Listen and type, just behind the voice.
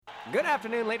Good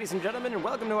afternoon, ladies and gentlemen, and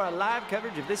welcome to our live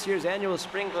coverage of this year's annual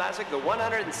Spring Classic, the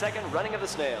 102nd running of the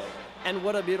Snails. And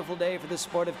what a beautiful day for the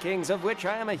sport of kings, of which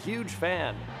I am a huge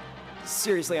fan.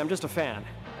 Seriously, I'm just a fan.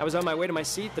 I was on my way to my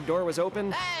seat, the door was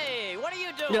open. Hey, what are you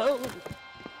doing? No.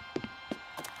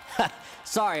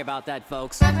 Sorry about that,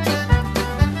 folks.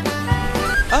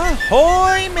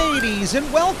 Ahoy, mateys, and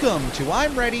welcome to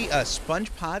I'm Ready, a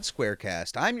SpongePod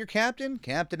Squarecast. I'm your captain,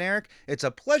 Captain Eric. It's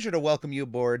a pleasure to welcome you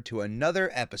aboard to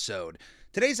another episode.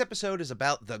 Today's episode is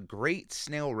about the Great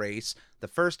Snail Race, the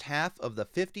first half of the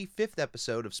 55th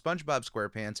episode of SpongeBob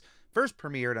SquarePants, first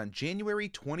premiered on January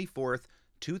 24th,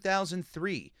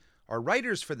 2003. Our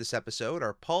writers for this episode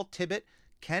are Paul Tibbitt,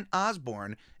 Kent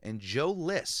Osborne, and Joe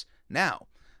Liss. Now,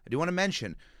 I do want to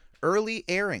mention early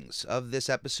airings of this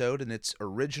episode in its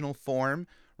original form,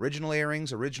 original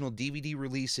airings, original DVD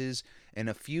releases, and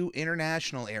a few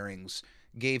international airings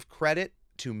gave credit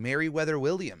to Meriwether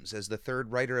Williams as the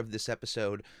third writer of this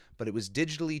episode, but it was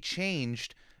digitally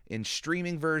changed in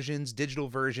streaming versions, digital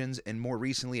versions, and more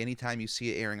recently, anytime you see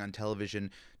it airing on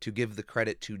television, to give the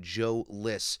credit to Joe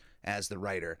Liss as the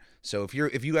writer. So if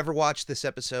you ever watched this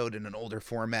episode in an older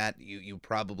format, you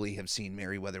probably have seen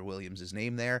Meriwether Williams'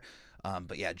 name there.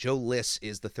 But yeah, Joe Liss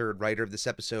is the third writer of this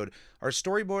episode. Our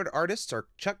storyboard artists are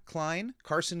Chuck Klein,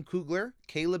 Carson Kugler,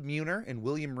 Caleb Muner, and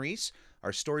William Reese.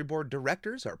 Our storyboard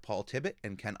directors are Paul Tibbitt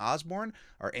and Ken Osborne.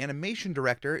 Our animation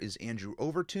director is Andrew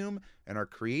Overtomb, and our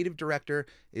creative director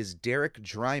is Derek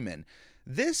Dryman.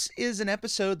 This is an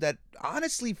episode that,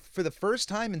 honestly, for the first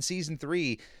time in Season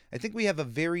 3, I think we have a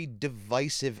very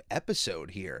divisive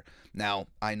episode here. Now,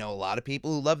 I know a lot of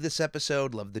people who love this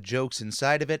episode, love the jokes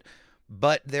inside of it,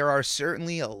 but there are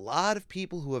certainly a lot of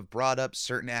people who have brought up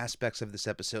certain aspects of this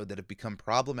episode that have become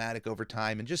problematic over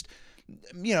time and just,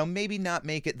 maybe not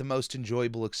make it the most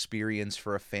enjoyable experience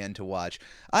for a fan to watch.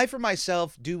 I, for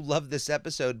myself, do love this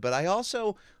episode, but I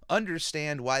also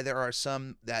understand why there are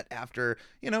some that after,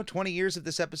 20 years of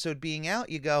this episode being out,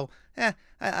 you go,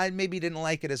 I maybe didn't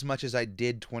like it as much as I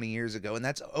did 20 years ago, and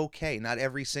that's okay. Not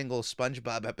every single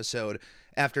SpongeBob episode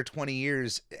after 20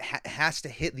 years has to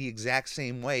hit the exact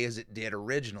same way as it did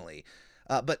originally.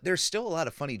 But there's still a lot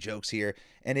of funny jokes here,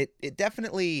 and it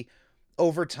definitely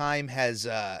over time has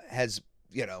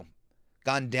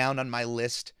gone down on my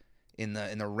list in the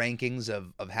rankings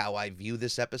of how I view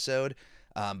this episode.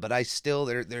 But I still,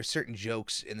 there's certain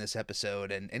jokes in this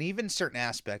episode and even certain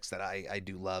aspects that I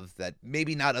do love that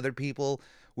maybe not other people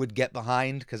would get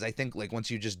behind, because I think like once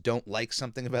you just don't like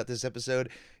something about this episode,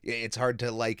 it's hard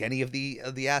to like any of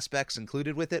the aspects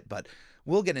included with it, but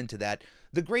we'll get into that.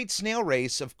 The Great Snail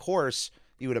Race, of course,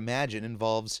 you would imagine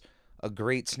involves a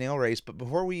great snail race, but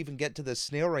before we even get to the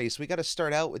snail race, we got to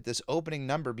start out with this opening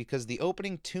number, because the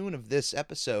opening tune of this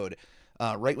episode,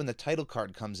 right when the title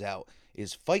card comes out,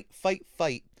 is Fight, Fight,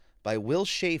 Fight by Will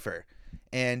Schaefer.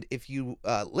 And if you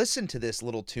listen to this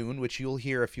little tune, which you'll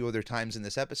hear a few other times in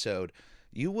this episode,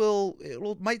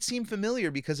 it might seem familiar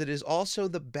because it is also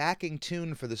the backing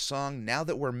tune for the song Now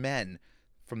That We're Men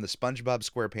from the SpongeBob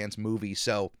SquarePants movie.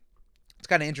 So it's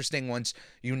kind of interesting once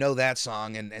you know that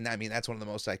song, and I mean, that's one of the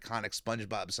most iconic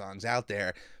SpongeBob songs out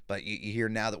there, but you hear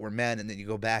Now That We're Men, and then you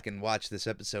go back and watch this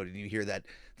episode, and you hear that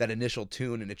initial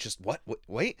tune, and it's just, what,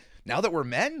 wait, Now That We're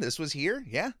Men? This was here?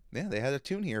 Yeah, they had a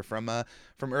tune here from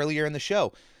earlier in the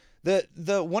show. The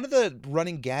one of the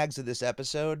running gags of this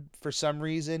episode, for some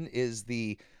reason, is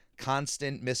the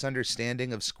constant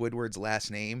misunderstanding of Squidward's last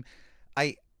name.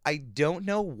 I don't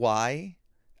know why.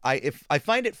 I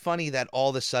find it funny that all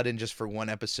of a sudden, just for one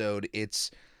episode, it's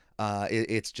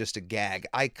just a gag.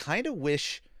 I kind of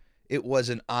wish it was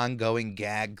an ongoing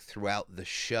gag throughout the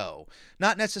show.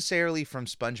 Not necessarily from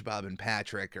SpongeBob and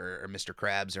Patrick or Mr.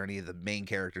 Krabs or any of the main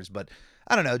characters, but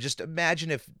I don't know, just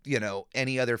imagine if,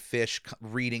 any other fish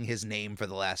reading his name for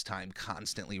the last time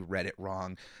constantly read it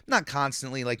wrong. Not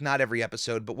constantly, like not every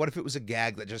episode, but what if it was a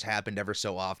gag that just happened ever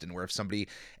so often, where if somebody,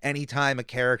 anytime a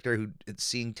character who is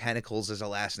seeing tentacles as a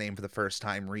last name for the first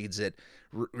time reads it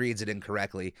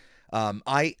incorrectly.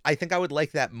 I think I would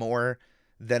like that more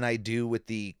than I do with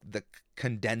the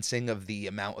condensing of the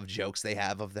amount of jokes they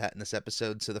have of that in this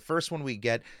episode. So the first one we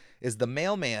get is the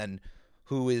mailman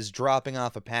who is dropping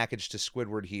off a package to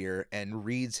Squidward here and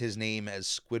reads his name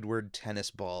as Squidward Tennis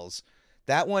Balls.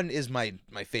 That one is my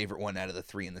favorite one out of the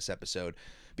three in this episode.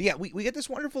 But yeah, we get this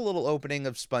wonderful little opening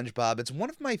of SpongeBob. It's one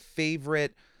of my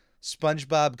favorite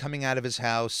SpongeBob coming out of his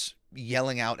house,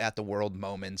 yelling out at the world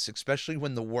moments, especially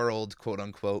when the world, quote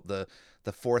unquote, the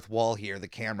fourth wall here, the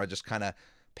camera just kind of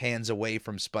pans away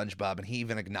from SpongeBob, and he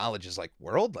even acknowledges, like,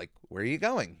 world, like, where are you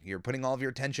going? You're putting all of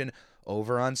your attention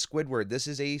over on Squidward. This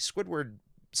is a Squidward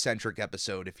centric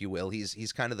episode, if you will.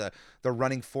 He's kind of the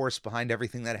running force behind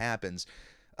everything that happens.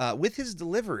 With his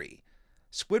delivery,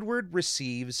 Squidward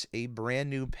receives a brand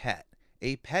new pet,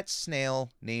 a pet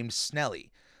snail named Snelly,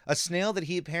 a snail that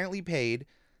he apparently paid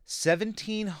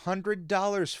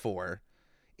 $1,700 for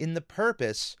in the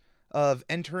purpose of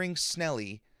entering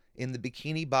Snelly in the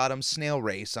Bikini Bottom snail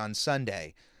race on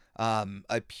Sunday.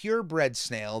 A purebred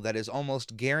snail that is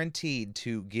almost guaranteed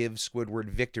to give Squidward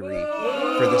victory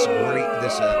for this great,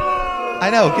 I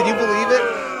know, can you believe it?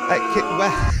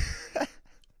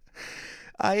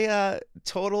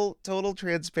 Total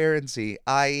transparency.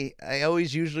 I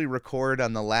always usually record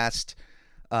on the last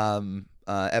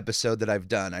episode that I've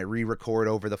done. I re-record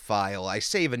over the file. I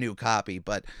save a new copy,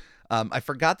 but I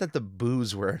forgot that the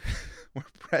boos were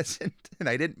present and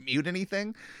I didn't mute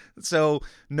anything. So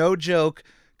no joke,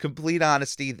 complete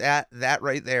honesty. That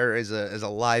right there is a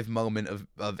live moment of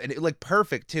and it, like,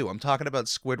 perfect too. I'm talking about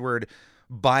Squidward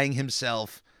buying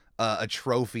himself a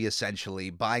trophy, essentially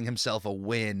buying himself a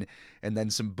win, and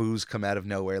then some boos come out of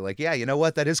nowhere. Like, yeah, you know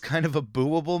what? That is kind of a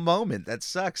booable moment. That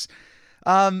sucks.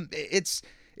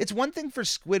 It's one thing for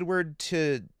Squidward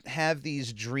to have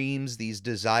these dreams, these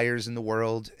desires in the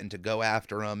world, and to go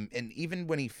after them. And even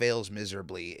when he fails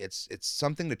miserably, it's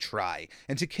something to try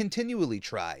and to continually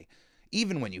try,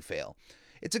 even when you fail.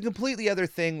 It's a completely other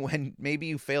thing when maybe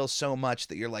you fail so much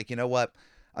that you're like, you know what?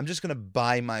 I'm just going to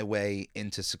buy my way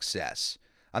into success.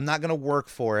 I'm not going to work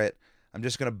for it. I'm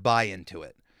just going to buy into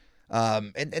it.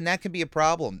 And that can be a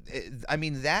problem. I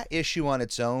mean, that issue on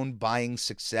its own, buying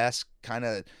success, kind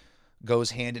of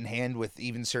goes hand in hand with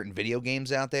even certain video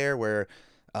games out there where,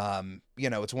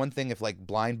 it's one thing if like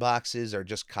blind boxes are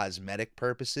just cosmetic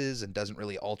purposes and doesn't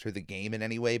really alter the game in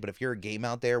any way. But if you're a game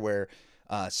out there where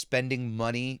spending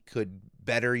money could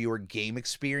better your game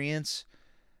experience,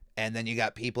 and then you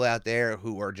got people out there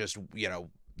who are just,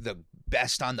 the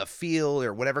best on the field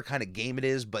or whatever kind of game it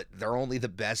is, but they're only the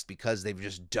best because they've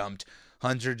just dumped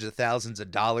hundreds of thousands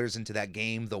of dollars into that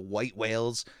game, the white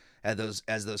whales,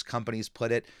 as those companies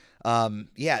put it.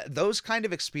 Those kind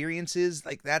of experiences,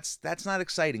 like that's not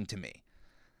exciting to me.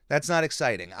 That's not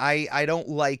exciting. I don't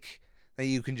like that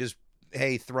you can just,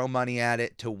 hey, throw money at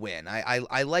it to win.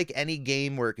 I like any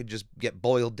game where it could just get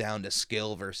boiled down to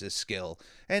skill versus skill,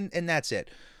 and that's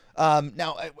it.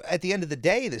 Now, at the end of the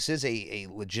day, this is a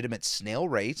legitimate snail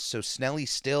race, so Snelly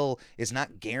still is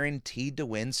not guaranteed to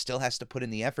win, still has to put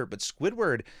in the effort, but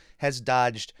Squidward has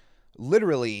dodged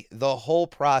literally the whole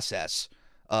process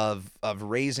of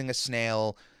raising a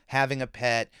snail, having a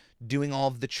pet, doing all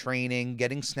of the training,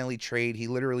 getting Snelly trade. He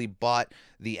literally bought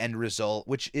the end result,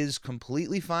 which is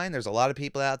completely fine. There's a lot of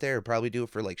people out there who probably do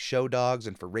it for like show dogs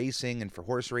and for racing and for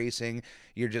horse racing.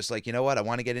 You're just like, you know what? I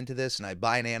want to get into this and I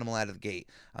buy an animal out of the gate.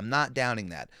 I'm not downing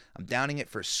that. I'm downing it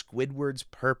for Squidward's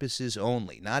purposes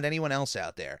only, not anyone else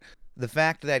out there. The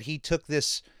fact that he took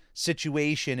this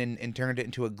situation and turned it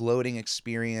into a gloating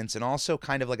experience, and also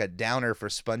kind of like a downer for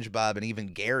SpongeBob and even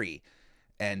Gary,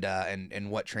 and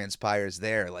what transpires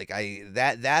there. Like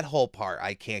that whole part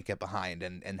I can't get behind,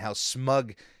 and how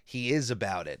smug he is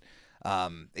about it.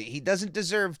 He doesn't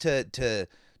deserve to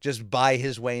just buy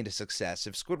his way into success.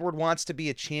 If Squidward wants to be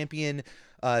a champion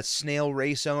snail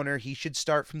race owner, he should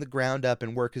start from the ground up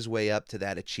and work his way up to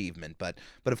that achievement. But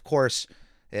of course,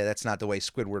 that's not the way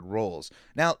Squidward rolls.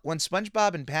 Now, when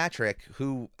SpongeBob and Patrick,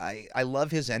 who I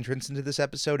love his entrance into this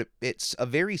episode, it's a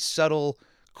very subtle,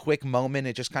 quick moment.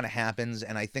 It just kind of happens,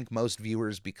 and I think most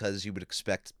viewers, because you would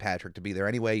expect Patrick to be there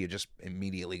anyway, you just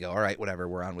immediately go, all right, whatever,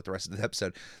 we're on with the rest of the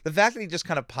episode. The fact that he just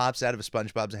kind of pops out of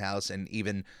SpongeBob's house, and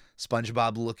even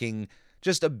SpongeBob looking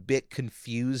just a bit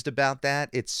confused about that,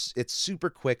 it's super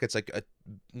quick. It's like a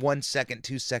 1 second,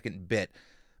 2 second bit,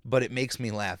 but it makes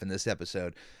me laugh in this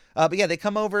episode. But yeah, they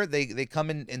come over, they come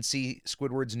in and see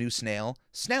Squidward's new snail,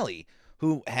 Snelly,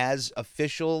 who has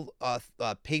official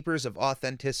papers of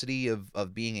authenticity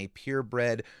of being a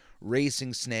purebred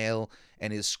racing snail,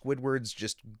 and is Squidward's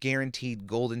just guaranteed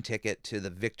golden ticket to the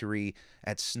victory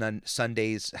at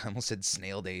Sunday's, I almost said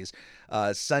snail days,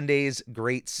 Sunday's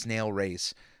great snail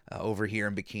race over here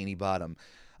in Bikini Bottom.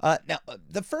 Now,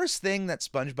 the first thing that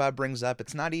SpongeBob brings up,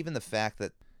 it's not even the fact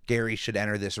that Gary should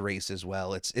enter this race as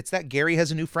well. It's that Gary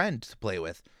has a new friend to play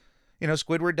with.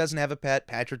 Squidward doesn't have a pet.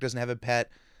 Patrick doesn't have a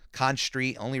pet. Conch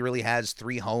Street only really has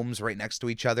 3 homes right next to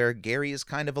each other. Gary is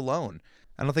kind of alone.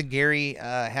 I don't think Gary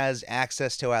has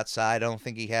access to outside. I don't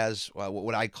think he has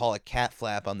what I call a cat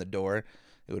flap on the door.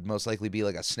 It would most likely be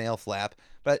like a snail flap.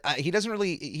 But he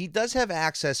does have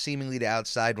access seemingly to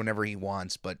outside whenever he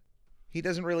wants, but He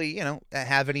doesn't really,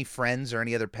 have any friends or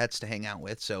any other pets to hang out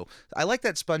with. So I like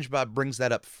that SpongeBob brings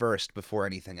that up first before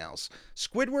anything else.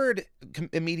 Squidward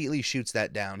immediately shoots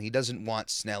that down. He doesn't want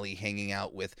Snelly hanging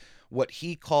out with what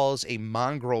he calls a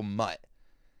mongrel mutt.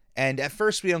 And at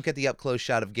first, we don't get the up-close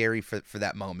shot of Gary for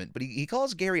that moment, but he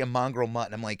calls Gary a mongrel mutt,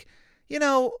 and I'm like,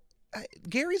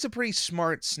 Gary's a pretty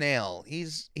smart snail.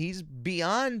 He's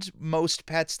beyond most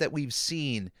pets that we've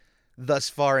seen thus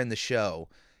far in the show.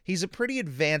 He's a pretty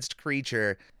advanced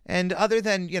creature, and other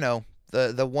than,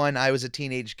 the one I Was a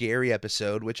Teenage Gary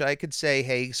episode, which I could say,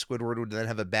 hey, Squidward would then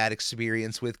have a bad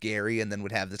experience with Gary and then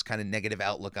would have this kind of negative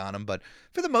outlook on him, but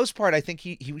for the most part, I think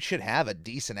he should have a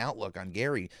decent outlook on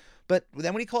Gary. But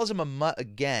then when he calls him a mutt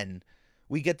again,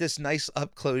 we get this nice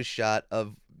up-close shot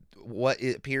of what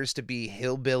it appears to be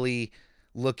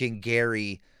hillbilly-looking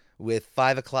Gary with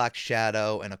 5 o'clock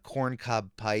shadow and a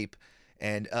corncob pipe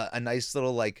and a nice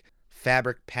little,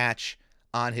 fabric patch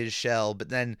on his shell. But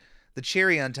then the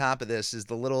cherry on top of this is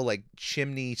the little,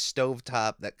 chimney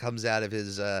stovetop that comes out of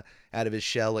his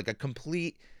shell, like a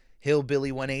complete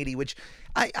hillbilly 180, which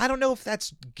I don't know if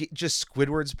that's just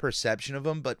Squidward's perception of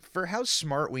him, but for how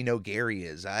smart we know Gary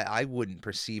is, I wouldn't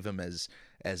perceive him as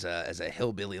a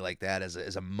hillbilly like that,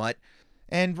 as a mutt.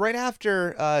 And right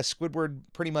after Squidward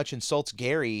pretty much insults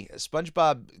Gary,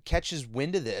 SpongeBob catches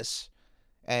wind of this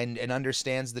and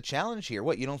understands the challenge here.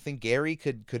 What, you don't think Gary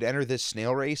could enter this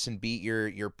snail race and beat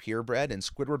your purebred? And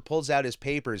Squidward pulls out his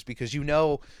papers because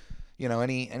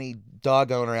any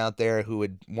dog owner out there who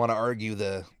would want to argue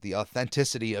the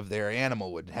authenticity of their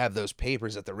animal would have those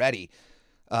papers at the ready.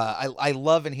 I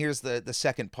love, and here's the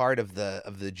second part of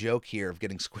the joke here of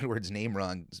getting Squidward's name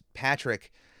wrong.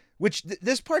 Patrick, which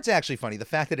this part's actually funny. The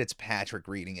fact that it's Patrick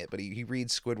reading it, but he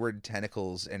reads Squidward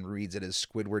tentacles and reads it as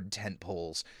Squidward tent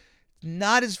poles.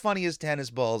 Not as funny as tennis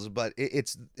balls, but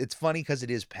it's funny because it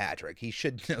is Patrick. He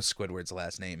should know Squidward's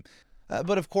last name.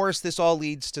 But of course, this all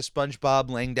leads to SpongeBob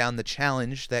laying down the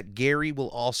challenge that Gary will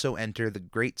also enter the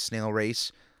Great Snail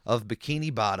Race of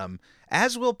Bikini Bottom,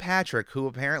 as will Patrick, who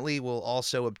apparently will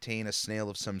also obtain a snail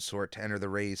of some sort to enter the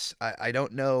race. I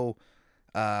don't know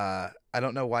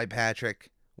why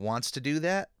Patrick wants to do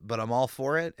that, but I'm all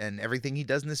for it, and everything he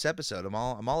does in this episode, I'm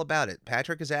all about it.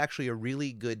 Patrick is actually a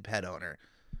really good pet owner,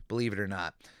 believe it or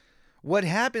not. What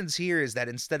happens here is that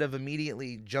instead of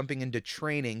immediately jumping into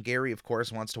training, Gary, of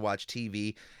course, wants to watch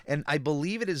TV, and I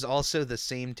believe it is also the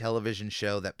same television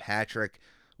show that Patrick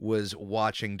was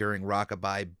watching during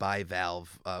Rockabye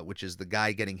Bivalve, which is the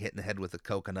guy getting hit in the head with a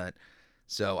coconut.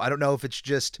 So I don't know if it's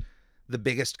just the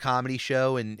biggest comedy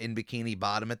show in Bikini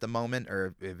Bottom at the moment,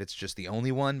 or if it's just the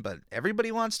only one, but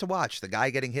everybody wants to watch the guy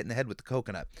getting hit in the head with the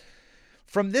coconut.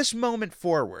 From this moment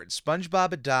forward,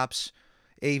 SpongeBob adopts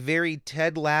a very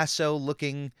Ted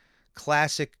Lasso-looking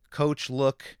classic coach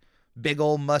look, big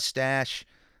old mustache,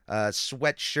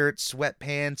 sweatshirt,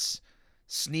 sweatpants,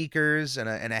 sneakers, and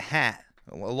a hat,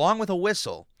 along with a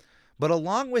whistle. But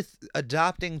along with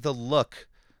adopting the look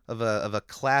of a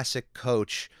classic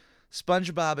coach,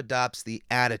 SpongeBob adopts the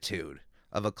attitude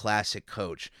of a classic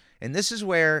coach. And this is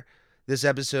where this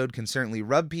episode can certainly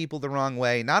rub people the wrong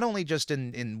way, not only just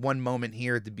in one moment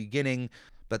here at the beginning,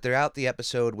 but throughout the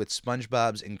episode with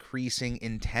SpongeBob's increasing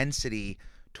intensity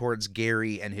towards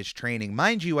Gary and his training.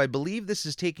 Mind you, I believe this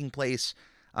is taking place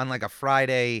on a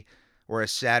Friday or a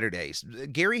Saturday.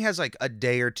 Gary has a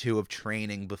day or two of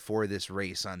training before this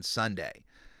race on Sunday.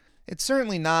 It's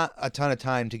certainly not a ton of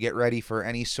time to get ready for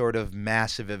any sort of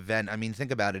massive event. I mean,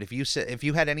 think about it. If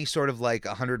you had any sort of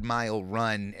 100-mile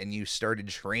run and you started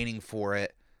training for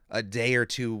it a day or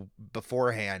two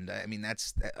beforehand, I mean,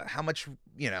 that's how much,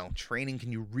 training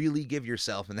can you really give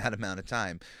yourself in that amount of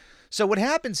time? So what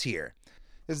happens here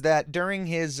is that during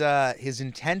his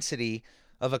intensity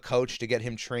of a coach to get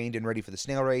him trained and ready for the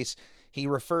snail race, he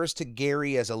refers to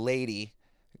Gary as a lady.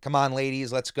 Come on,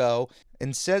 ladies, let's go.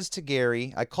 And says to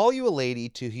Gary, I call you a lady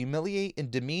to humiliate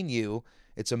and demean you.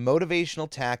 It's a motivational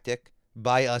tactic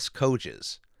by us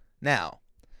coaches. Now,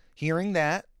 hearing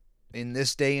that in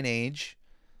this day and age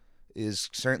is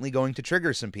certainly going to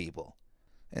trigger some people.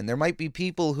 And there might be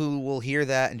people who will hear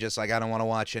that and just I don't want to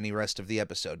watch any rest of the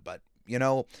episode. But,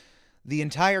 the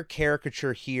entire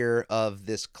caricature here of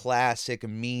this classic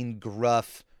mean,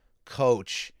 gruff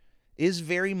coach is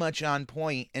very much on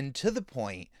point and to the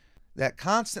point that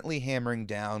constantly hammering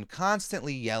down,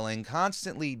 constantly yelling,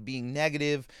 constantly being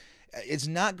negative is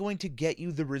not going to get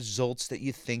you the results that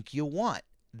you think you want.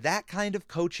 That kind of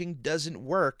coaching doesn't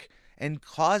work and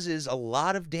causes a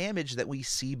lot of damage that we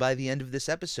see by the end of this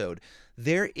episode.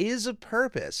 There is a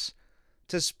purpose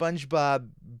to SpongeBob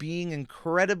being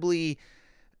incredibly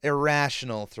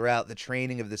irrational throughout the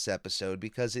training of this episode,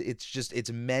 because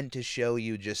it's meant to show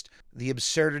you just the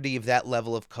absurdity of that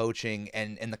level of coaching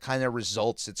and the kind of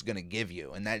results it's going to give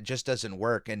you, and that just doesn't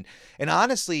work. And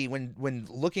honestly, when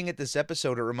looking at this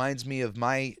episode, it reminds me of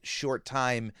my short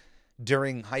time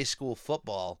during high school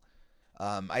football.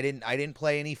 I didn't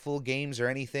play any full games or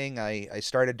anything. I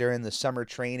started during the summer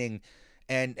training,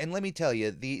 and let me tell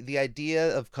you, the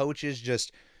idea of coaches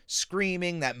just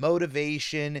screaming that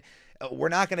motivation. We're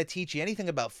not going to teach you anything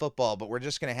about football, but we're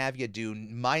just going to have you do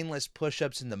mindless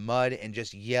push-ups in the mud and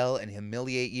just yell and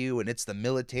humiliate you. And it's the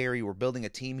military. We're building a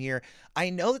team here. I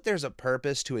know that there's a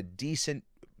purpose to a decent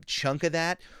chunk of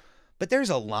that, but there's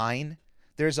a line.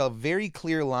 There's a very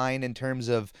clear line in terms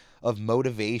of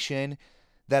motivation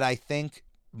that I think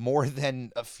more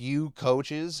than a few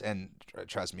coaches, and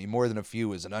trust me, more than a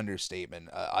few is an understatement,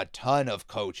 a ton of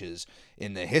coaches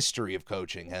in the history of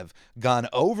coaching have gone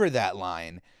over that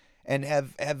line and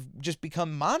have just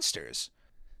become monsters,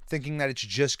 thinking that it's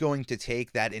just going to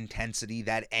take that intensity,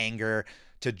 that anger,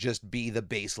 to just be the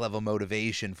base level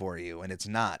motivation for you. And it's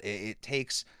not. It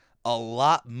takes a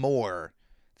lot more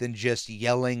than just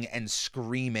yelling and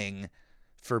screaming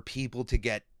for people to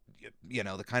get,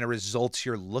 the kind of results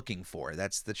you're looking for.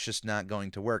 That's just not going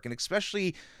to work. And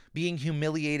especially being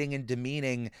humiliating and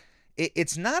demeaning,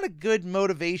 it's not a good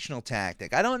motivational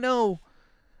tactic. I don't know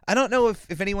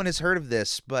if anyone has heard of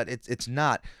this, but it's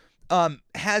not.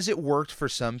 Has it worked for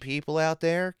some people out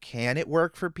there? Can it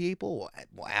work for people?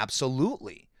 Well,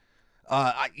 absolutely.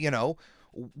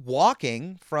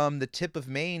 Walking from the tip of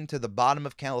Maine to the bottom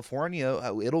of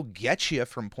California, it'll get you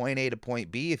from point A to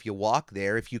point B if you walk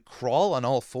there. If you crawl on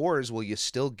all fours, will you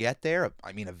still get there?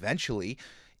 I mean, eventually.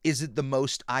 Is it the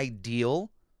most ideal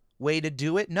way to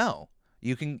do it? No.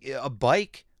 A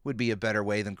bike would be a better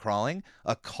way than crawling.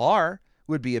 A car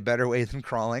would be a better way than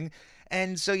crawling.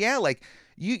 And so, yeah, like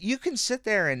you can sit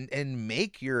there and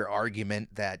make your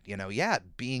argument that,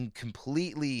 being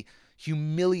completely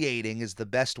humiliating is the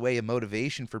best way of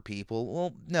motivation for people.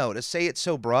 Well, no, to say it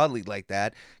so broadly like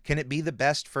that, can it be the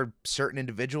best for certain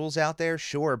individuals out there?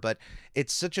 Sure, but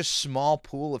it's such a small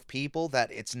pool of people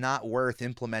that it's not worth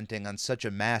implementing on such a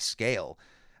mass scale.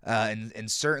 And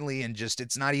certainly,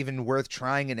 it's not even worth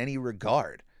trying in any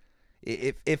regard.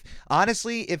 If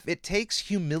honestly, if it takes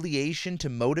humiliation to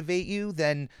motivate you,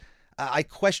 then I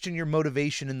question your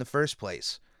motivation in the first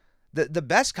place. The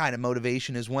best kind of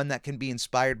motivation is one that can be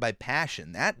inspired by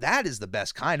passion. That is the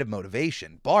best kind of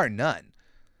motivation, bar none.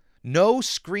 No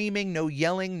screaming, no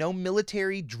yelling, no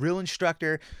military drill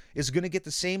instructor is going to get the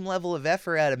same level of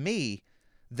effort out of me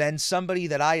than somebody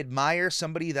that I admire,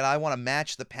 somebody that I want to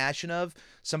match the passion of,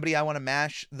 somebody I want to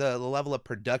match the level of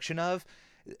production of.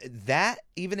 That,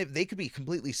 even if they could be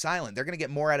completely silent, they're going to get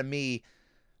more out of me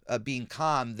being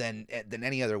calm than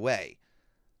any other way.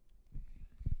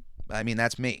 I mean,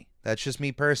 that's me. That's just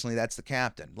me personally. That's the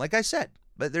captain. Like I said,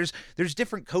 but there's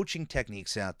different coaching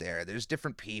techniques out there. There's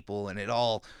different people, and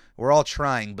we're all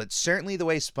trying. But certainly the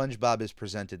way SpongeBob is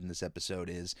presented in this episode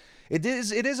is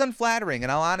unflattering.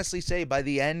 And I'll honestly say, by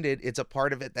the end, it's a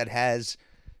part of it that has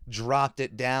dropped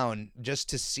it down just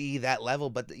to see that level.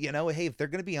 But hey, if they're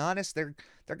gonna be honest, they're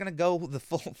gonna go the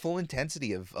full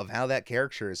intensity of how that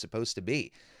character is supposed to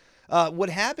be.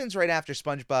 What happens right after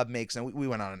SpongeBob makes, and we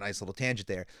went on a nice little tangent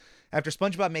there. After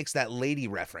SpongeBob makes that lady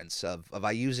reference of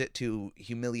I use it to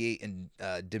humiliate and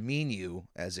demean you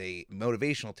as a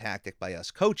motivational tactic by us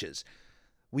coaches,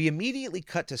 we immediately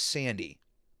cut to Sandy,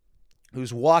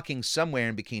 who's walking somewhere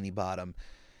in Bikini Bottom,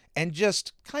 and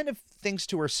just kind of thinks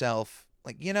to herself,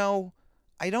 like,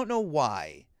 I don't know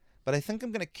why, but I think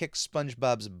I'm going to kick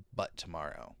SpongeBob's butt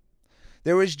tomorrow.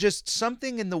 There was just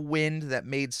something in the wind that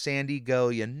made Sandy go,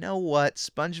 you know what?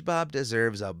 SpongeBob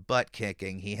deserves a butt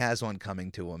kicking. He has one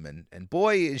coming to him, and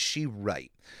boy, is she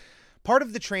right. Part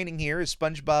of the training here is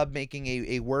SpongeBob making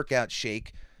a workout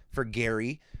shake for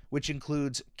Gary, which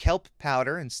includes kelp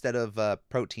powder instead of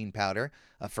protein powder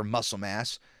for muscle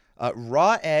mass,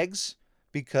 raw eggs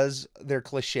because they're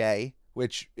cliche,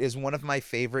 which is one of my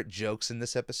favorite jokes in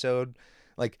this episode.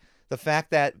 Like, the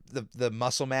fact that the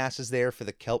muscle mass is there for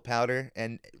the kelp powder,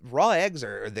 and raw eggs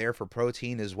are there for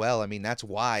protein as well. I mean, that's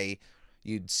why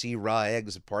you'd see raw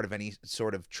eggs a part of any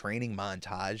sort of training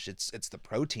montage. It's the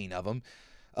protein of them.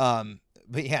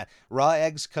 But yeah, raw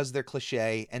eggs because they're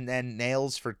cliche, and then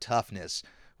nails for toughness,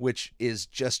 which is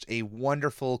just a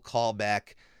wonderful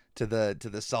callback to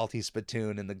the salty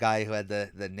spittoon and the guy who had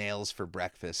the nails for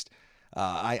breakfast.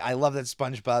 I love that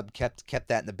SpongeBob kept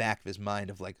that in the back of his mind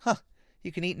of like,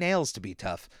 you can eat nails to be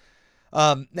tough.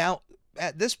 Now,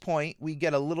 at this point, we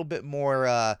get a little bit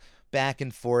more back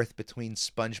and forth between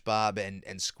SpongeBob and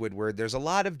Squidward. There's a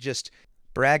lot of just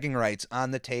bragging rights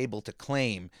on the table to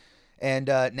claim. And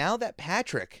now that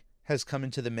Patrick has come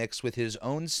into the mix with his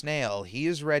own snail, he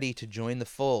is ready to join the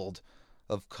fold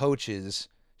of coaches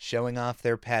showing off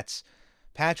their pets.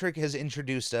 Patrick has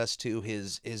introduced us to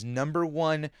his number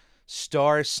one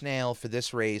star snail for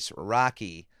this race,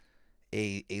 Rocky,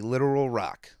 a literal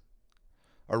rock.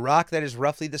 A rock that is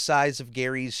roughly the size of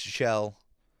Gary's shell,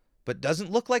 but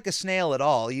doesn't look like a snail at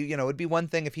all. You know, it'd be one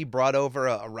thing if he brought over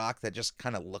a rock that just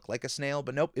kind of looked like a snail,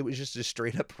 but nope, it was just a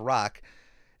straight up rock.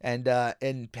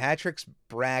 And Patrick's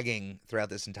bragging throughout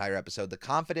this entire episode. The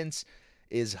confidence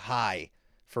is high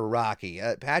for Rocky.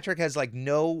 Patrick has like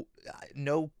no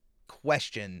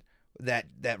question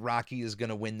that Rocky is going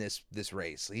to win this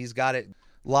race. He's got it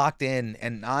locked in,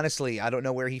 and honestly, I don't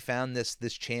know where he found this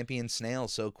champion snail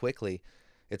so quickly.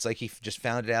 It's like he just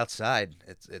found it outside.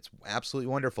 It's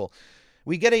absolutely wonderful.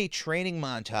 We get a training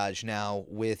montage now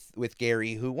with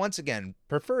Gary, who once again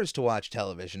prefers to watch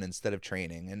television instead of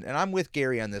training. And I'm with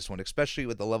Gary on this one, especially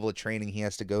with the level of training he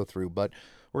has to go through. But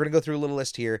we're going to go through a little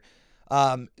list here.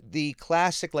 The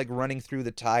classic, like, running through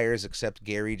the tires, except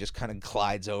Gary just kind of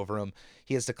glides over him.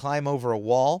 He has to climb over a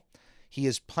wall. He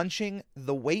is punching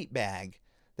the weight bag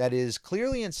that is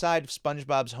clearly inside of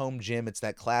SpongeBob's home gym. It's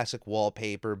that classic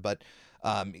wallpaper, but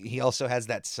he also has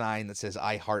that sign that says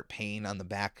 "I Heart Pain" on the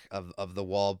back of the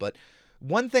wall. But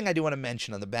one thing I do want to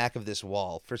mention on the back of this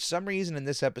wall, for some reason in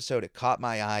this episode, it caught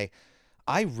my eye.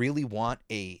 I really want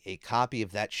a copy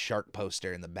of that shark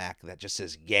poster in the back that just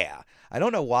says "yeah." I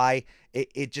don't know why.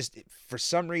 It just, for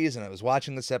some reason, I was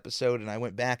watching this episode and I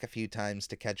went back a few times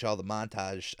to catch all the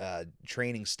montage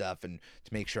training stuff and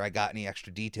to make sure I got any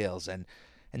extra details. And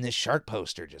this shark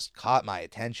poster just caught my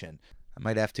attention. I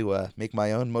might have to make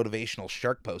my own motivational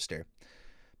shark poster.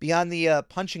 Beyond the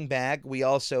punching bag, we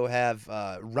also have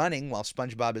running while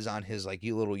SpongeBob is on his like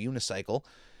little unicycle.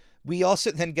 We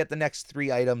also then get the next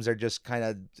three items are just kind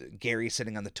of Gary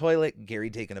sitting on the toilet, Gary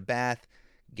taking a bath,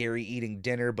 Gary eating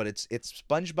dinner, but it's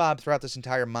SpongeBob throughout this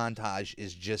entire montage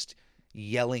is just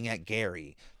yelling at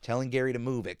Gary, telling Gary to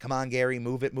move it. Come on, Gary,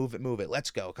 move it, move it, move it. Let's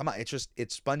go. Come on. It's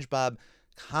SpongeBob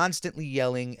constantly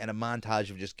yelling and a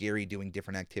montage of just Gary doing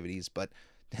different activities, but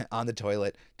on the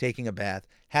toilet, taking a bath,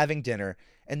 having dinner.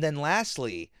 And then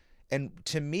lastly, and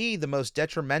to me, the most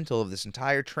detrimental of this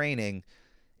entire training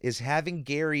is having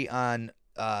Gary on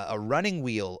a running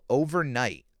wheel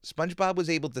overnight. SpongeBob was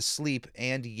able to sleep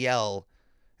and yell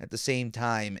at the same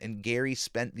time, and Gary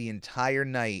spent the entire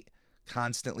night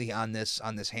constantly on this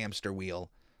hamster wheel.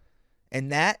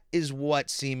 And that is what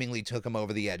seemingly took him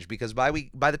over the edge, because by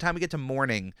the time we get to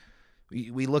morning,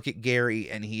 we look at Gary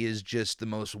and he is just the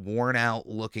most worn out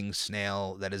looking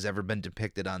snail that has ever been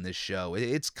depicted on this show.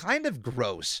 It's kind of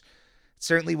gross.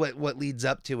 Certainly what leads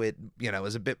up to it,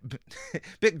 is a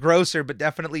bit grosser, but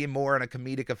definitely more on a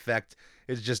comedic effect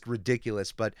is just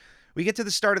ridiculous. But we get to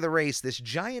the start of the race. This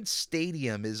giant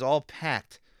stadium is all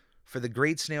packed for the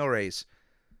Great Snail Race.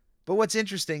 But what's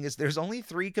interesting is there's only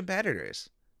 3 competitors.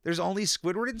 There's only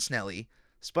Squidward and Snelly,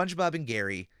 SpongeBob and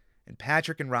Gary, and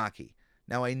Patrick and Rocky.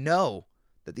 Now, I know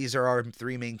that these are our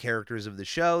 3 main characters of the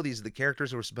show. These are the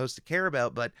characters we're supposed to care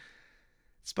about, but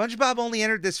SpongeBob only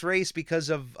entered this race because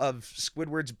of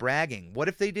Squidward's bragging. What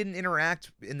if they didn't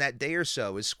interact in that day or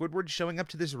so? Is Squidward showing up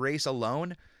to this race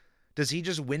alone? Does he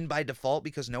just win by default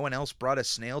because no one else brought a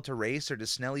snail to race, or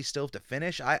does Snelly still have to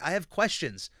finish? I have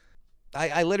questions.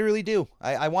 I literally do.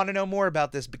 I want to know more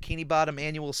about this Bikini Bottom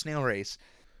annual snail race.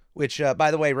 Which,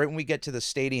 by the way, right when we get to the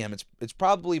stadium, it's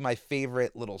probably my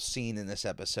favorite little scene in this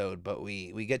episode, but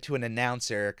we get to an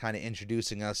announcer kind of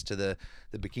introducing us to the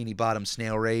Bikini Bottom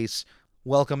snail race,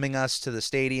 welcoming us to the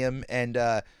stadium, and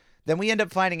then we end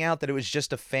up finding out that it was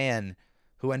just a fan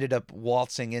who ended up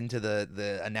waltzing into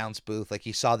the announce booth. Like,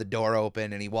 he saw the door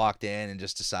open, and he walked in and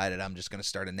just decided, I'm just going to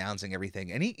start announcing everything.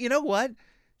 And he, you know what?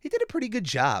 He did a pretty good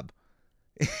job.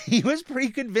 He was pretty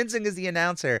convincing as the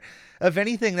announcer. If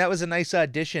anything, that was a nice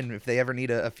audition if they ever need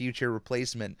a future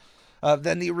replacement.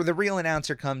 Then the real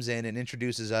announcer comes in and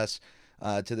introduces us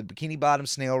to the Bikini Bottom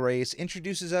snail race,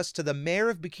 introduces us to the mayor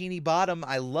of Bikini Bottom.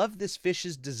 I love this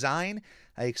fish's design.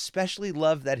 I especially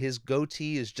love that his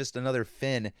goatee is just another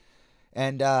fin.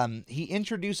 And he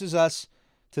introduces us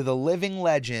to the living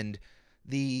legend,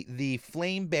 the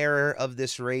flame bearer of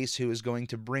this race, who is going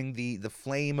to bring the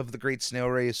flame of the Great Snail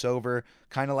Race over,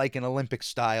 kind of like an Olympic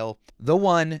style. The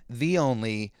one, the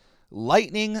only,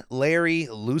 Lightning Larry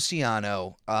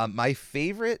Luciano. My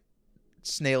favorite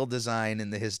snail design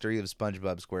in the history of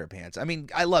SpongeBob SquarePants. I mean,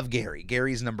 I love Gary.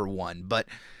 Gary's number 1, but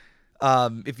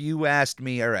If you asked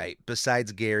me, all right,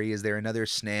 besides Gary, is there another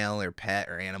snail or pet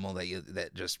or animal that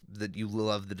you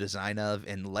love the design of?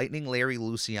 And Lightning Larry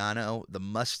Luciano, the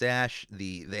mustache,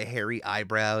 the hairy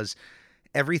eyebrows,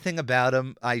 everything about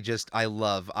him, I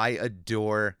love. I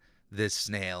adore this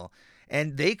snail.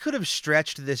 And they could have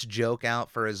stretched this joke out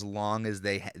for as long as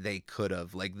they could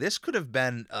have. Like, this could have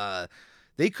been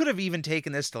they could have even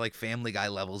taken this to like Family Guy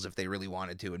levels if they really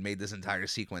wanted to, and made this entire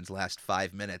sequence last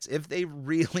 5 minutes if they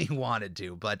really wanted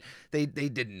to, but they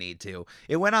didn't need to.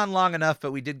 It went on long enough,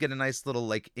 but we did get a nice little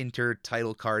like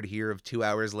inter-title card here of 2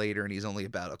 hours later, and he's only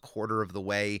about a quarter of the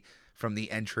way from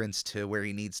the entrance to where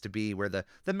he needs to be, where the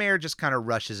mayor just kind of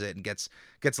rushes it and gets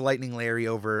Lightning Larry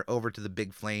over to the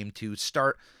big flame to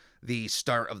start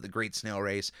of the Great Snail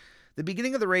Race. The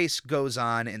beginning of the race goes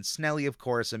on, and Snelly, of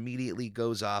course, immediately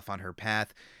goes off on her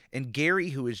path, and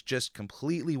Gary, who is just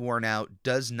completely worn out,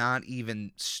 does not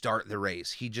even start the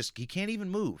race. He can't even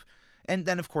move. And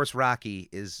then, of course, Rocky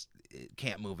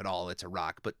can't move at all. It's a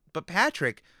rock. But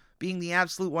Patrick, being the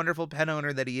absolute wonderful pet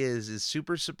owner that he is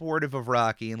super supportive of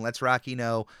Rocky and lets Rocky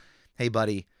know, hey,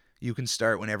 buddy, you can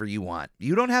start whenever you want.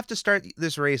 You don't have to start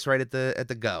this race right at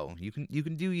the go. You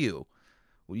can do you.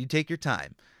 Well, you take your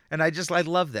time. And I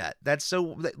love that. That's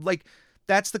so, like,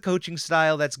 that's the coaching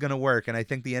style that's going to work. And I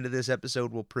think the end of this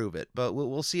episode will prove it. But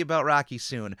we'll see about Rocky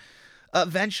soon.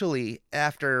 Eventually,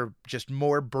 after just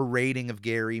more berating of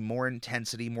Gary, more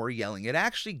intensity, more yelling,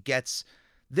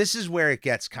 this is where it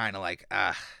gets kind of like,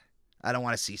 I don't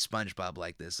want to see SpongeBob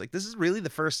like this. Like, this is really the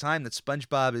first time that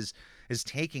SpongeBob is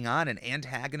taking on an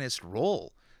antagonist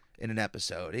role in an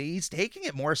episode. He's taking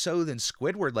it more so than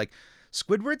Squidward. Like,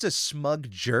 Squidward's a smug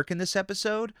jerk in this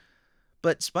episode,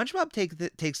 but SpongeBob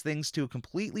takes things to a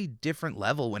completely different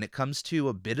level when it comes to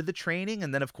a bit of the training,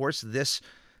 and then, of course, this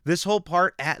whole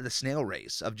part at the snail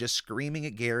race of just screaming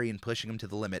at Gary and pushing him to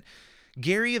the limit.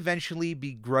 Gary eventually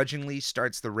begrudgingly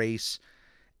starts the race,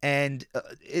 and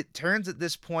it turns at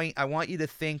this point, I want you to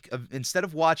think of, instead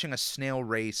of watching a snail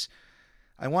race,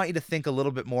 I want you to think a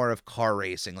little bit more of car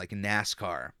racing, like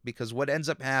NASCAR, because what ends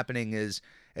up happening is,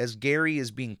 as Gary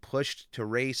is being pushed to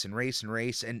race and race and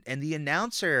race, and the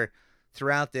announcer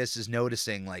throughout this is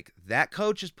noticing, like, that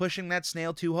coach is pushing that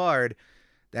snail too hard.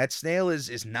 That snail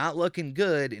is not looking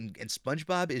good, and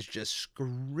SpongeBob is just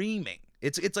screaming.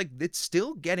 It's like, it's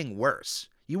still getting worse.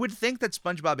 You would think that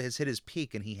SpongeBob has hit his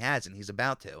peak, and he hasn't. He's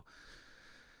about to.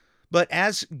 But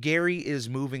as Gary is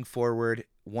moving forward,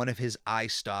 one of his eye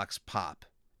stalks pop.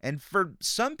 And for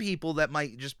some people, that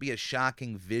might just be a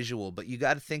shocking visual, but you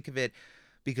got to think of it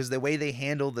because the way they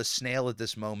handle the snail at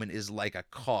this moment is like a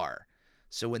car.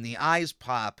 So when the eyes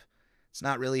pop, it's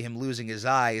not really him losing his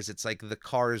eyes. It's like the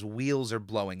car's wheels are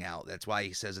blowing out. That's why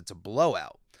he says it's a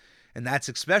blowout. And that's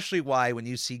especially why when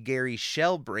you see Gary's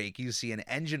shell break, you see an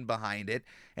engine behind it.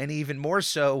 And even more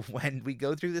so when we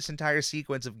go through this entire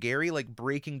sequence of Gary like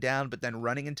breaking down but then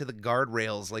running into the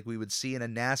guardrails like we would see in a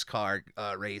NASCAR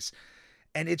race.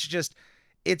 And it's just,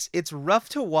 it's rough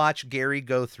to watch Gary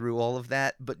go through all of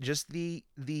that, but just the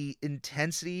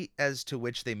intensity as to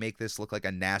which they make this look like a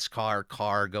NASCAR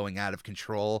car going out of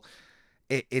control,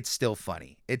 it's still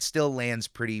funny. It still lands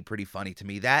pretty funny to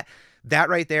me. That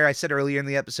right there, I said earlier in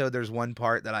the episode, there's one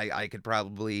part that I could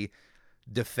probably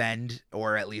defend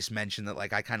or at least mention that,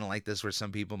 like, I kind of like this where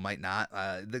some people might not.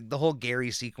 The whole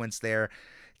Gary sequence there,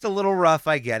 it's a little rough,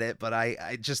 I get it, but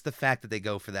I just the fact that they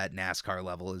go for that NASCAR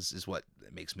level is what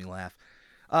makes me laugh.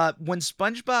 When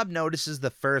SpongeBob notices the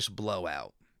first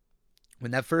blowout,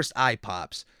 when that first eye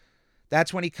pops,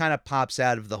 that's when he kind of pops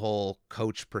out of the whole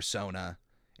coach persona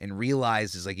and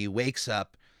realizes, like, he wakes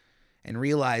up and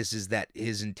realizes that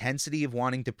his intensity of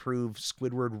wanting to prove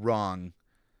Squidward wrong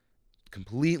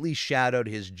completely shadowed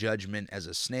his judgment as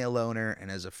a snail owner and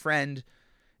as a friend,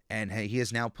 and he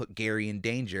has now put Gary in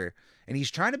danger, and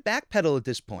he's trying to backpedal at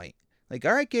this point. Like,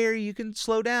 all right, Gary, you can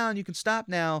slow down, you can stop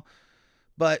now,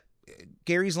 but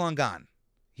Gary's long gone.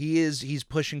 He's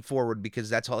pushing forward because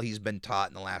that's all he's been taught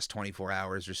in the last 24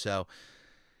 hours or so.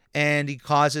 And he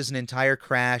causes an entire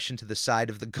crash into the side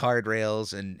of the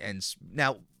guardrails, and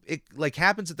now it like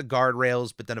happens at the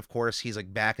guardrails, but then of course he's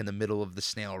like back in the middle of the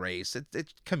snail race.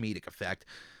 It's comedic effect.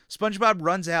 SpongeBob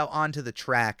runs out onto the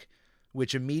track,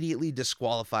 which immediately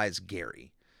disqualifies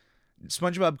Gary.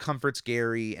 SpongeBob comforts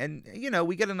Gary, and, you know,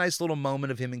 we get a nice little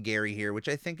moment of him and Gary here, which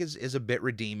I think is a bit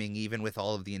redeeming, even with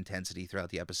all of the intensity throughout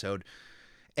the episode.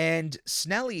 And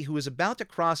Snelly, who is about to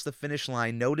cross the finish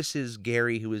line, notices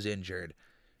Gary, who is injured,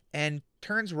 and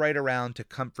turns right around to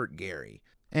comfort Gary.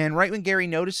 And right when Gary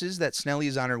notices that Snelly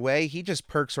is on her way, he just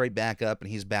perks right back up, and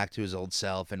he's back to his old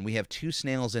self, and we have two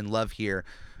snails in love here.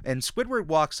 And Squidward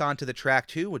walks onto the track,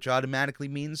 too, which automatically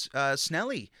means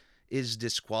Snelly is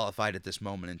disqualified at this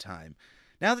moment in time.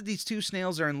 Now that these two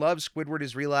snails are in love, Squidward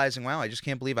is realizing, wow, I just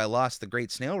can't believe I lost the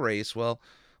Great Snail Race. Well,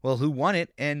 who won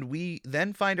it? And we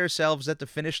then find ourselves at the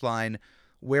finish line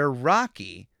where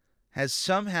Rocky has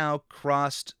somehow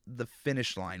crossed the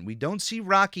finish line. We don't see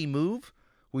Rocky move.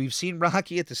 We've seen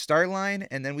Rocky at the start line,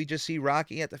 and then we just see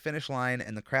Rocky at the finish line,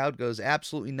 and the crowd goes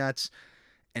absolutely nuts.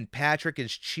 And Patrick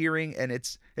is cheering, and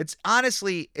it's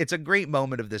honestly, it's a great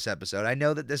moment of this episode. I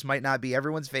know that this might not be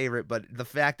everyone's favorite, but the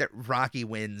fact that Rocky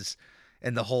wins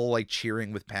and the whole like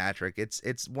cheering with Patrick,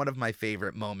 it's one of my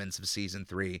favorite moments of season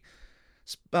 3.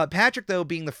 Patrick, though,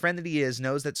 being the friend that he is,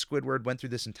 knows that Squidward went through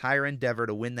this entire endeavor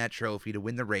to win that trophy, to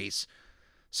win the race.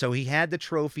 So he had the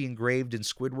trophy engraved in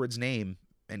Squidward's name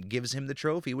and gives him the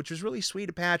trophy, which was really sweet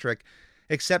of Patrick,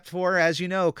 except for, as you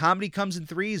know, comedy comes in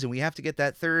threes, and we have to get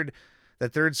that third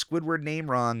Squidward name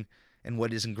wrong. And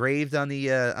what is engraved on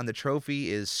the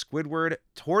trophy is Squidward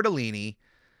Tortellini,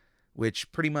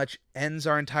 which pretty much ends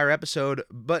our entire episode.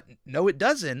 But no, it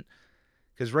doesn't,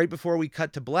 because right before we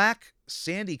cut to black,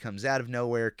 Sandy comes out of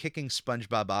nowhere, kicking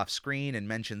SpongeBob off screen, and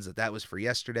mentions that was for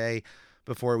yesterday,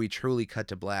 before we truly cut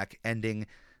to black, ending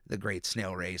the Great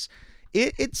Snail Race.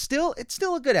 It's still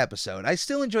a good episode. I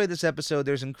still enjoy this episode.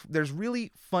 There's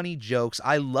really funny jokes.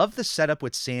 I love the setup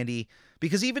with Sandy,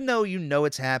 because even though you know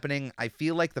it's happening, I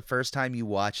feel like the first time you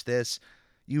watch this,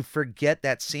 you forget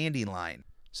that Sandy line.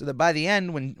 So that by the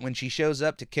end, when she shows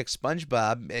up to kick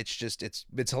SpongeBob,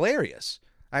 it's hilarious.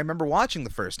 I remember watching the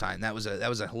first time. That was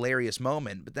a hilarious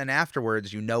moment. But then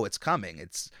afterwards, you know it's coming.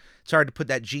 It's hard to put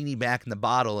that genie back in the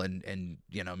bottle and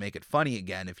make it funny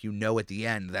again if you know at the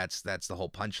end that's the whole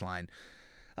punchline.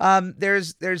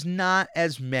 There's not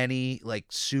as many like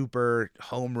super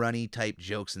home runny type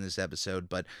jokes in this episode,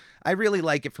 but I really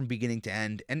like it from beginning to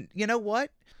end. And you know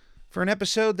what? For an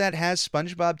episode that has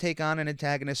SpongeBob take on an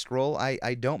antagonist role,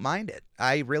 I don't mind it.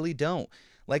 I really don't.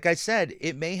 Like I said,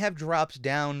 it may have dropped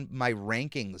down my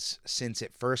rankings since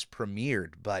it first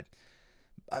premiered, but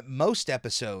most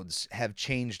episodes have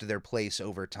changed their place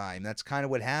over time. That's kind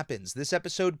of what happens. This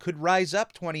episode could rise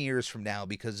up 20 years from now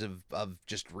because of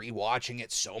just rewatching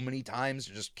it so many times,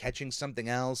 or just catching something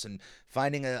else and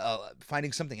finding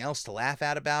something else to laugh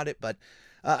at about it. But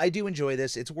I do enjoy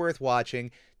this. It's worth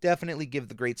watching. Definitely give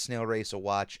The Great Snail Race a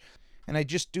watch. And I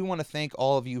just do want to thank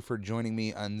all of you for joining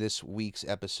me on this week's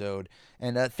episode.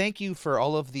 And thank you for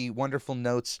all of the wonderful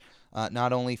notes,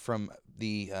 not only from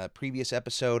the previous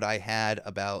episode I had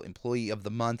about Employee of the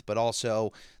Month, but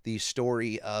also the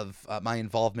story of my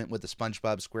involvement with the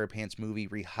SpongeBob SquarePants movie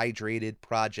Rehydrated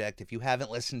project. If you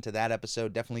haven't listened to that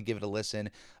episode, definitely give it a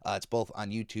listen. It's both on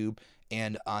YouTube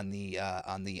and on the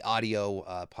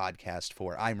audio podcast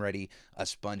for I'm Ready, a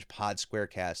SpongePod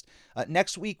Squarecast.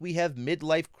 Next week, we have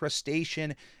Midlife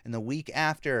Crustacean, and the week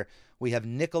after, we have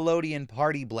Nickelodeon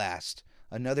Party Blast,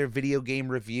 another video game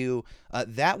review.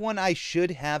 That one I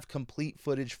should have complete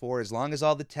footage for. As long as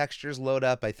all the textures load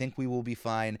up, I think we will be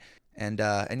fine. And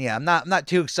yeah, I'm not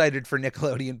too excited for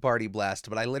Nickelodeon Party Blast,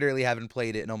 but I literally haven't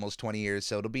played it in almost 20 years,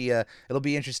 so it'll be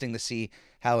interesting to see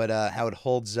how it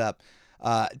holds up.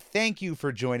 Thank you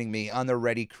for joining me on the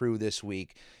Ready Crew this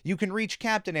week. You can reach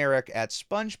Captain Eric at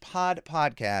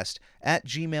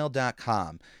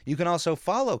spongepodpodcast@gmail.com. You can also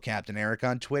follow Captain Eric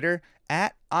on Twitter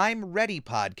at I'm Ready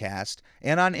Podcast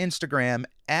and on Instagram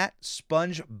at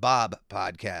SpongeBob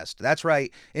Podcast. That's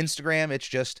right, Instagram, it's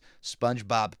just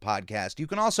SpongeBob Podcast. You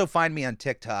can also find me on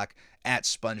TikTok at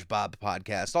SpongeBob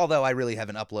Podcast, although I really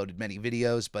haven't uploaded many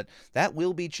videos, but that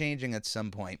will be changing at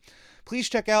some point. Please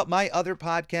check out my other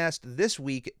podcast, This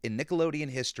Week in Nickelodeon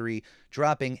History,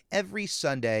 dropping every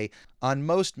Sunday on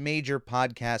most major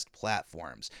podcast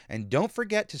platforms. And don't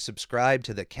forget to subscribe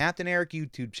to the Captain Eric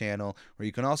YouTube channel, where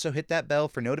you can also hit that bell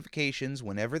for notifications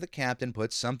whenever the Captain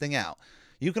puts something out.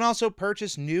 You can also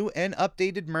purchase new and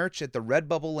updated merch at the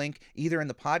Redbubble link, either in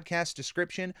the podcast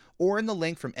description or in the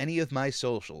link from any of my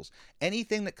socials.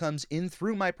 Anything that comes in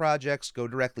through my projects go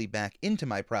directly back into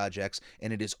my projects,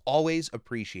 and it is always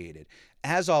appreciated.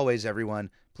 As always, everyone,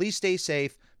 please stay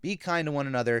safe, be kind to one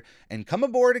another, and come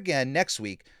aboard again next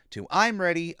week to I'm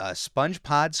Ready, a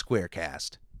SpongePod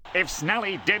Squarecast. If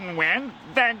Snelly didn't win,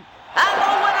 then... And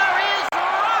the winner is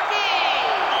Rocky!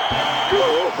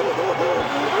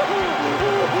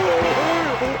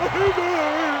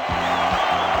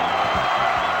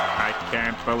 I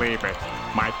can't believe it.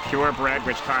 My purebred,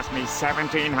 which cost me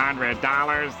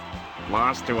 $1,700,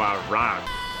 lost to a rock.